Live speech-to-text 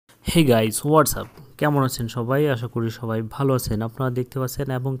Hey guys WhatsApp, কেমন আছেন সবাই? আশা করি সবাই ভালো আছেন। আপনারা দেখতে পাচ্ছেন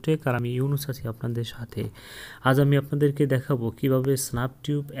অ্যাবং টেক, আর আমি ইউনুস আছি আপনাদের সাথে। আজ আমি আপনাদেরকে দেখাবো কিভাবে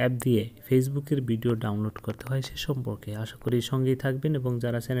স্ন্যাপটিউব অ্যাপ দিয়ে ফেসবুকের ভিডিও ডাউনলোড করতে হয় সে সম্পর্কে। আশা করি সঙ্গেই থাকবেন এবং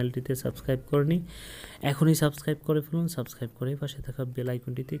যারা চ্যানেলটিতে সাবস্ক্রাইব করেনি এখনই সাবস্ক্রাইব করে ফেলুন। সাবস্ক্রাইব করে পাশে থাকা বেল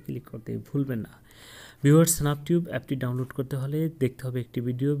আইকনটিতে ক্লিক করতে ভুলবেন না। ভিউয়ার্স, স্ন্যাপটিউব অ্যাপটি ডাউনলোড করতে হলে দেখতে হবে একটি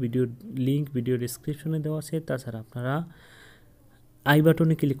ভিডিওর লিঙ্ক ভিডিও ডিসক্রিপশনে দেওয়া আছে। তাছাড়া আপনারা আই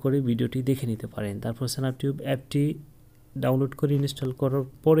বাটনে ক্লিক করে ভিডিওটি দেখে নিতে পারেন। তারপর স্ন্যাপটিউব অ্যাপটি ডাউনলোড করে ইনস্টল করার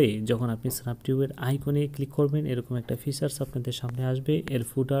পরে যখন আপনি স্ন্যাপটিউবের আইকনে ক্লিক করবেন, এরকম একটা ফিচার্স আপনাদের সামনে আসবে। এর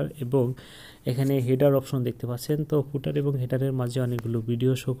ফুটার এবং এখানে হেডার অপশন দেখতে পাচ্ছেন। তো ফুটার এবং হেডারের মাঝে অনেকগুলো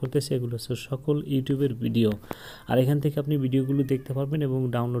ভিডিও শো করতেছে, এগুলো সকল ইউটিউবের ভিডিও। আর এখান থেকে আপনি ভিডিওগুলো দেখতে পারবেন এবং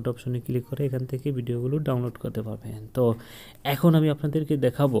ডাউনলোড অপশনে ক্লিক করে এখান থেকে ভিডিওগুলো ডাউনলোড করতে পারবেন। তো এখন আমি আপনাদেরকে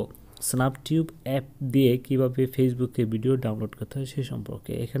দেখাবো স্ন্যাপটিউব অ্যাপ দিয়ে কিভাবে ফেসবুকে ভিডিও ডাউনলোড করতে হয় সে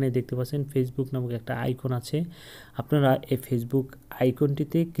সম্পর্কে। এখানে দেখতে পাচ্ছেন ফেসবুক নামক একটা আইকন আছে, আপনারা এই ফেসবুক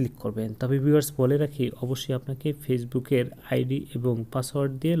আইকনটিতে ক্লিক করবেন। তবে ভিউয়ার্স বলে রাখি, অবশ্যই আপনাকে ফেসবুকের আইডি এবং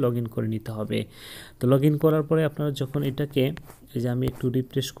পাসওয়ার্ড দিয়ে লগ ইন করে নিতে হবে। তো লগ ইন করার পরে আপনারা যখন এটাকে, এই যে আমি একটু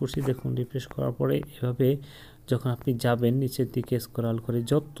রিফ্রেশ করছি, দেখুন রিফ্রেশ করার পরে এভাবে যখন আপনি যাবেন নিচের দিকে স্ক্রল করে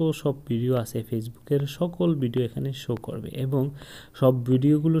যত সব ভিডিও আছে ফেসবুকের সকল ভিডিও এখানে শো করবে এবং সব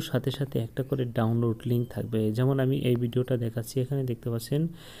ভিডিওগুলোর সাথে সাথে একটা করে ডাউনলোড লিঙ্ক থাকবে। যেমন আমি এই ভিডিওটা দেখাচ্ছি, এখানে দেখতে পাচ্ছেন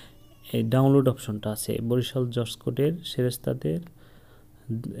এই ডাউনলোড অপশনটা আছে, বরিশাল জসকোটের সেরেস্তাদের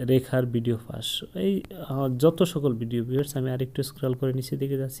রেখার ভিডিও ফাঁস, এই যত সকল ভিডিও। ভিউয়ার্স, আমি আরেকটু স্ক্রল করে নিচে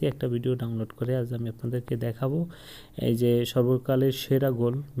দিকে যাচ্ছি, একটা ভিডিও ডাউনলোড করে আজ আমি আপনাদেরকে দেখাবো। এই যে সর্বকালের সেরা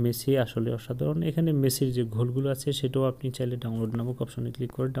গোল, মেসি আসলে অসাধারণ। এখানে মেসির যে গোলগুলো আছে সেটাও আপনি চাইলে ডাউনলোড নামক অপশনে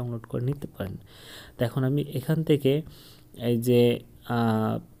ক্লিক করে ডাউনলোড করে নিতে পারেন। তো এখন আমি এখান থেকে এই যে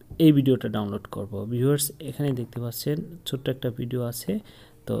এই ভিডিওটা ডাউনলোড করব। ভিউয়ার্স, এখানে দেখতে পাচ্ছেন ছোট্ট একটা ভিডিও আছে।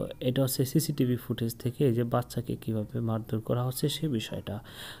 তো এটা হচ্ছে সিসিটিভি ফুটেজ থেকে এই যে বাচ্চাকে কীভাবে মারধর করা হচ্ছে সে বিষয়টা।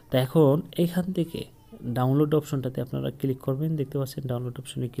 তো এখন এখান থেকে ডাউনলোড অপশনটাতে আপনারা ক্লিক করবেন। দেখতে পাচ্ছেন ডাউনলোড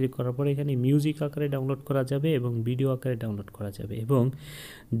অপশনে ক্লিক করার পরে এখানে মিউজিক আকারে ডাউনলোড করা যাবে এবং ভিডিও আকারে ডাউনলোড করা যাবে। এবং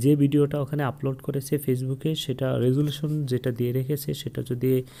যে ভিডিওটা ওখানে আপলোড করেছে ফেসবুকে, সেটা রেজুলেশন যেটা দিয়ে রেখেছে সেটা যদি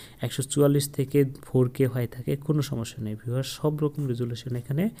 144 থেকে 4K হয়ে থাকে কোনো সমস্যা নেই। ভিউয়ার সব রকম রেজুলেশন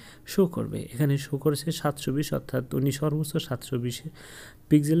এখানে শো করবে। এখানে শো করেছে 720, অর্থাৎ উনি সর্বোচ্চ 720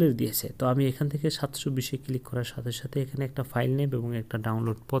 পিক্সেলের দিয়েছে। তো আমি এখান থেকে 720-এ ক্লিক করার সাথে সাথে এখানে একটা ফাইল নেম এবং একটা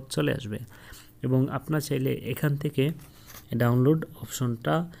ডাউনলোড পথ চলে আসবে। এবং আপনার চাইলে এখান থেকে ডাউনলোড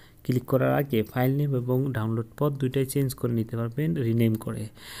অপশনটা ক্লিক করার আগে ফাইল নেম এবং ডাউনলোড পথ দুইটাই চেঞ্জ করে নিতে পারবেন রিনেম করে।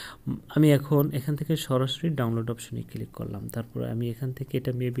 আমি এখন এখান থেকে সরাসরি ডাউনলোড অপশনে ক্লিক করলাম। তারপরে আমি এখান থেকে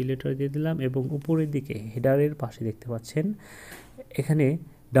এটা মেবি লেটার দিয়ে দিলাম এবং উপরের দিকে হেডারের পাশে দেখতে পাচ্ছেন এখানে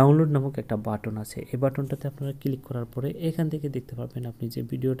ডাউনলোড নামক একটা বাটন আছে। এই বাটনটাতে আপনারা ক্লিক করার পরে এখান থেকে দেখতে পাবেন আপনি যে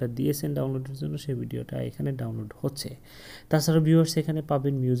ভিডিওটা দিয়েছেন ডাউনলোডের জন্য সেই ভিডিওটা এখানে ডাউনলোড হচ্ছে। তাছাড়া ভিউয়ার্স, এখানে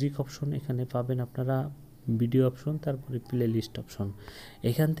পাবেন মিউজিক অপশন, এখানে পাবেন আপনারা ভিডিও অপশন, তারপরে প্লে লিস্ট অপশন।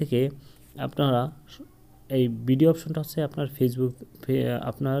 এখান থেকে আপনারা এই ভিডিও অপশনটা হচ্ছে আপনার ফেসবুক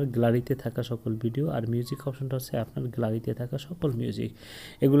আপনার গ্যালারিতে থাকা সকল ভিডিও, আর মিউজিক অপশনটা হচ্ছে আপনার গ্যালারিতে থাকা সকল মিউজিক।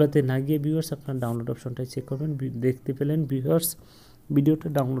 এগুলোতে না গিয়ে ভিউয়ার্স আপনার ডাউনলোড অপশনটাই চেক করবেন। দেখতে পেলেন ভিউয়ার্স ভিডিওটা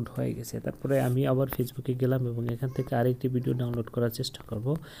ডাউনলোড হয়ে গেছে। তারপরে আমি আবার ফেসবুকে গেলাম এবং এখান থেকে আরেকটি ভিডিও ডাউনলোড করার চেষ্টা করব।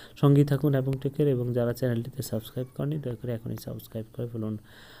 সঙ্গী থাকুন অ্যাবং টেকের, এবং যারা চ্যানেলটিতে সাবস্ক্রাইব করেনি দয়া করে এখনই সাবস্ক্রাইব করে ফেলুন।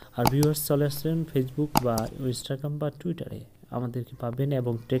 আর ভিউয়ার্স, চলে আসছেন ফেসবুক বা ইনস্টাগ্রাম বা টুইটারে, আমাদেরকে পাবেন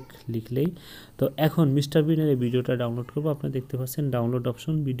অ্যাবং টেক লিখলেই। তো এখন মিস্টার বিনের এই ভিডিওটা ডাউনলোড করবো। আপনারা দেখতে পাচ্ছেন ডাউনলোড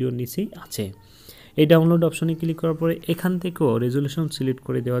অপশন ভিডিওর নিচেই আছে। এই ডাউনলোড অপশনে ক্লিক করার পরে এখান থেকেও রেজুলেশন সিলেক্ট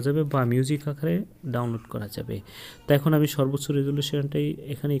করে দেওয়া যাবে বা মিউজিক আকারে ডাউনলোড করা যাবে। তো এখন আমি সর্বোচ্চ রেজুলেশনটাই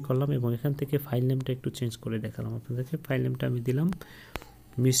এখানেই করলাম এবং এখান থেকে ফাইল নেমটা একটু চেঞ্জ করে দেখালাম আপনাদেরকে। ফাইল নেমটা আমি দিলাম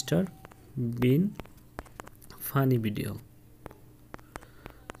মিস্টার বিন ফানি ভিডিও।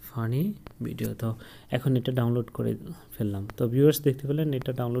 তো এখন এটা ডাউনলোড করে ফেললাম। তো ভিউয়ার্স, দেখতে পেলেন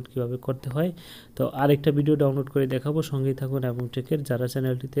এটা ডাউনলোড কিভাবে করতে হয়। তো আরেকটা ভিডিও ডাউনলোড করে দেখাবো, সঙ্গেই থাকুন অ্যাবং টেকের। যারা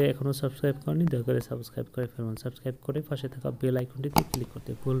চ্যানেলটিতে এখনও সাবস্ক্রাইব করেনি দয়া করে সাবস্ক্রাইব করে ফেলুন। সাবস্ক্রাইব করে পাশে থাকা বেল আইকনটিতে ক্লিক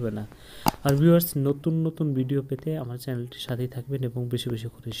করতে ভুলবেন না। আর ভিউয়ার্স, নতুন নতুন ভিডিও পেতে আমার চ্যানেলটির সাথেই থাকবেন এবং বেশি বেশি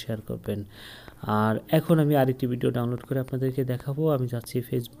করে শেয়ার করবেন। আর এখন আমি আরেকটি ভিডিও ডাউনলোড করে আপনাদেরকে দেখাবো। আমি যাচ্ছি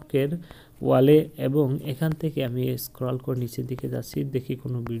ফেসবুকের ওয়ালে এবং এখান থেকে আমি স্ক্রল করে নিচের দিকে যাচ্ছি, দেখি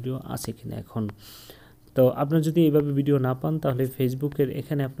কোনো ভিডিও আছে কিনা। এখন তো আপনারা যদি এইভাবে ভিডিও না পান তাহলে ফেসবুকের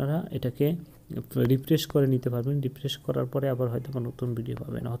এখানে আপনারা এটাকে রিফ্রেশ করে নিতে পারবেন। রিফ্রেশ করার পরে আবার হয়তো নতুন ভিডিও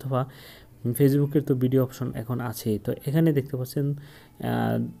পাবেন, অথবা ফেসবুকের তো ভিডিও অপশন এখন আছেই। তো এখানে দেখতে পাচ্ছেন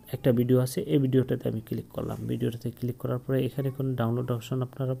একটা ভিডিও আছে, এই ভিডিওটাতে আমি ক্লিক করলাম। ভিডিওটাতে ক্লিক করার পরে এখানে কোনো ডাউনলোড অপশন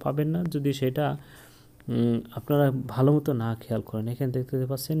আপনারা পাবেন না। যদি সেটা আপনারা ভালো মতো না খেয়াল করেন, এখানে দেখতে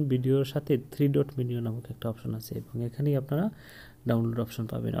পাচ্ছেন ভিডিওর সাথে 3 ডট মেনু নামক একটা অপশন আছে এবং এখানেই আপনারা ডাউনলোড অপশন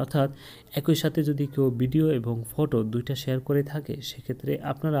পাবেন। অর্থাৎ একই সাথে যদি কেউ ভিডিও এবং ফটো দুইটা শেয়ার করে থাকে সেক্ষেত্রে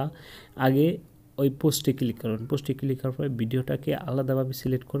আপনারা আগে ওই পোস্টে ক্লিক করবেন। পোস্টে ক্লিক করার পরে ভিডিওটাকে আলাদাভাবে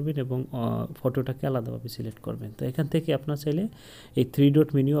সিলেক্ট করবেন এবং ফটোটাকে আলাদাভাবে সিলেক্ট করবেন। তো এখান থেকে আপনার চাইলে এই 3 ডট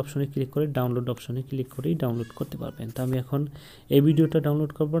মেনু অপশনে ক্লিক করে ডাউনলোড অপশনে ক্লিক করেই ডাউনলোড করতে পারবেন। তো আমি এখন এই ভিডিওটা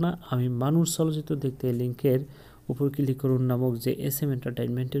ডাউনলোড করব না, আমি মানুষ চলচ্চিত্র দেখতে লিঙ্কের উপর ক্লিক করুন নামক যে SM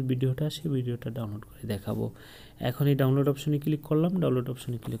এন্টারটেইনমেন্টের ভিডিওটা, সেই ভিডিওটা ডাউনলোড করে দেখাবো। এখন এই ডাউনলোড অপশনে ক্লিক করলাম। ডাউনলোড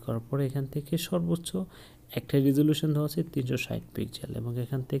অপশনে ক্লিক করার পরে এখান থেকে সর্বোচ্চ একটা রেজলিউশন দেওয়া আছে 360 পিক্সেল এবং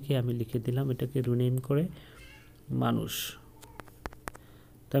এখান থেকে আমি লিখে দিলাম এটাকে রিনেম করে মানুষ।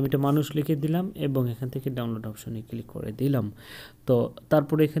 তো আমি এটা মানুষ লিখে দিলাম এবং এখান থেকে ডাউনলোড অপশনে ক্লিক করে দিলাম। তো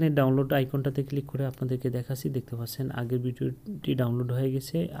তারপরে এখানে ডাউনলোড আইকনটাতে ক্লিক করে আপনাদেরকে দেখাচ্ছি, দেখতে পাচ্ছেন আগের ভিডিওটি ডাউনলোড হয়ে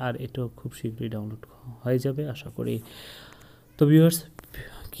গেছে আর এটাও খুব শীঘ্রই ডাউনলোড হয়ে যাবে আশা করি। তো ভিউয়ার্স,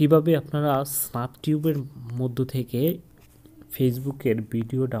 কীভাবে আপনারা স্ন্যাপটিউবের মধ্য থেকে ফেসবুকের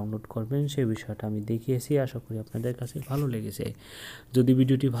ভিডিও ডাউনলোড করবেন সেই বিষয়টা আমি দেখিয়েছি, আশা করি আপনাদের কাছে ভালো লেগেছে। যদি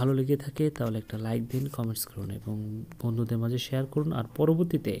ভিডিওটি ভালো লেগে থাকে তাহলে একটা লাইক দিন, কমেন্টস করুন এবং বন্ধুদের মাঝে শেয়ার করুন। আর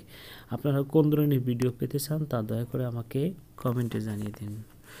পরবর্তীতে আপনারা কোন ধরনের ভিডিও পেতে চান তা দয়া করে আমাকে কমেন্টে জানিয়ে দিন।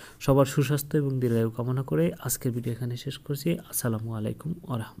 সবার সুস্বাস্থ্য এবং দীর্ঘায়ু কামনা করে আজকের ভিডিও এখানে শেষ করছি। আসসালামু আলাইকুম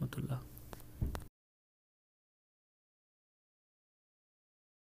ওয়া রাহমাতুল্লাহ।